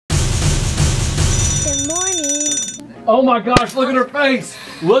Oh my gosh, look at her face.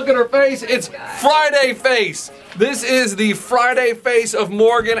 Look at her face. It's Friday face. This is the Friday face of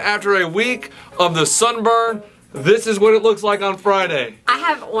Morgan after a week of the sunburn. This is what it looks like on Friday. I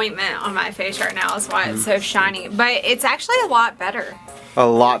have ointment on my face right now. That's why it's so shiny. But it's actually a lot better. A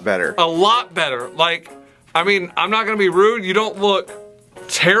lot better. A lot better. Like, I mean, I'm not going to be rude. You don't look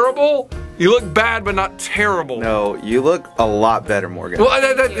terrible. You look bad, but not terrible. No, you look a lot better, Morgan. Well,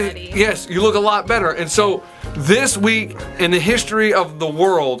 yes, you look a lot better. And so this week in the history of the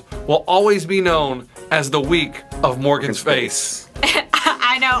world will always be known as the week of Morgan's face.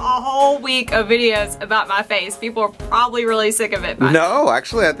 I know, a whole week of videos about my face. People are probably really sick of it. No,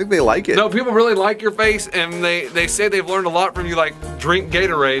 actually, I think they like it. No, people really like your face, and they say they've learned a lot from you, like drink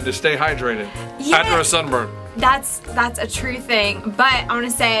Gatorade to stay hydrated after a sunburn. That's a true thing, but I want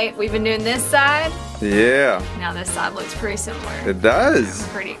to say we've been doing this side. Yeah. Now this side looks pretty similar. It does. I'm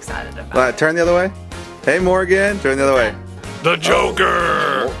pretty excited about it. Turn the other way. Hey, Morgan, turn the other way. The Joker.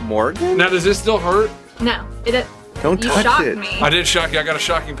 Oh, Morgan? Now, does this still hurt? No, it. Don't touch it. Me. I did shock you. I got a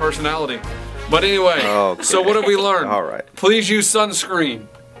shocking personality. But anyway, okay. So what have we learned? All right. Please use sunscreen.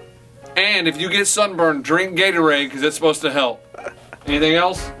 And if you get sunburned, drink Gatorade because it's supposed to help. Anything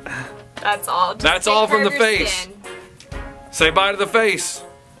else? That's all. Just that's all from the face. Say bye to the face.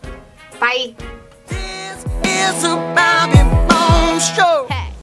 Bye. This is a Bobby Bones show.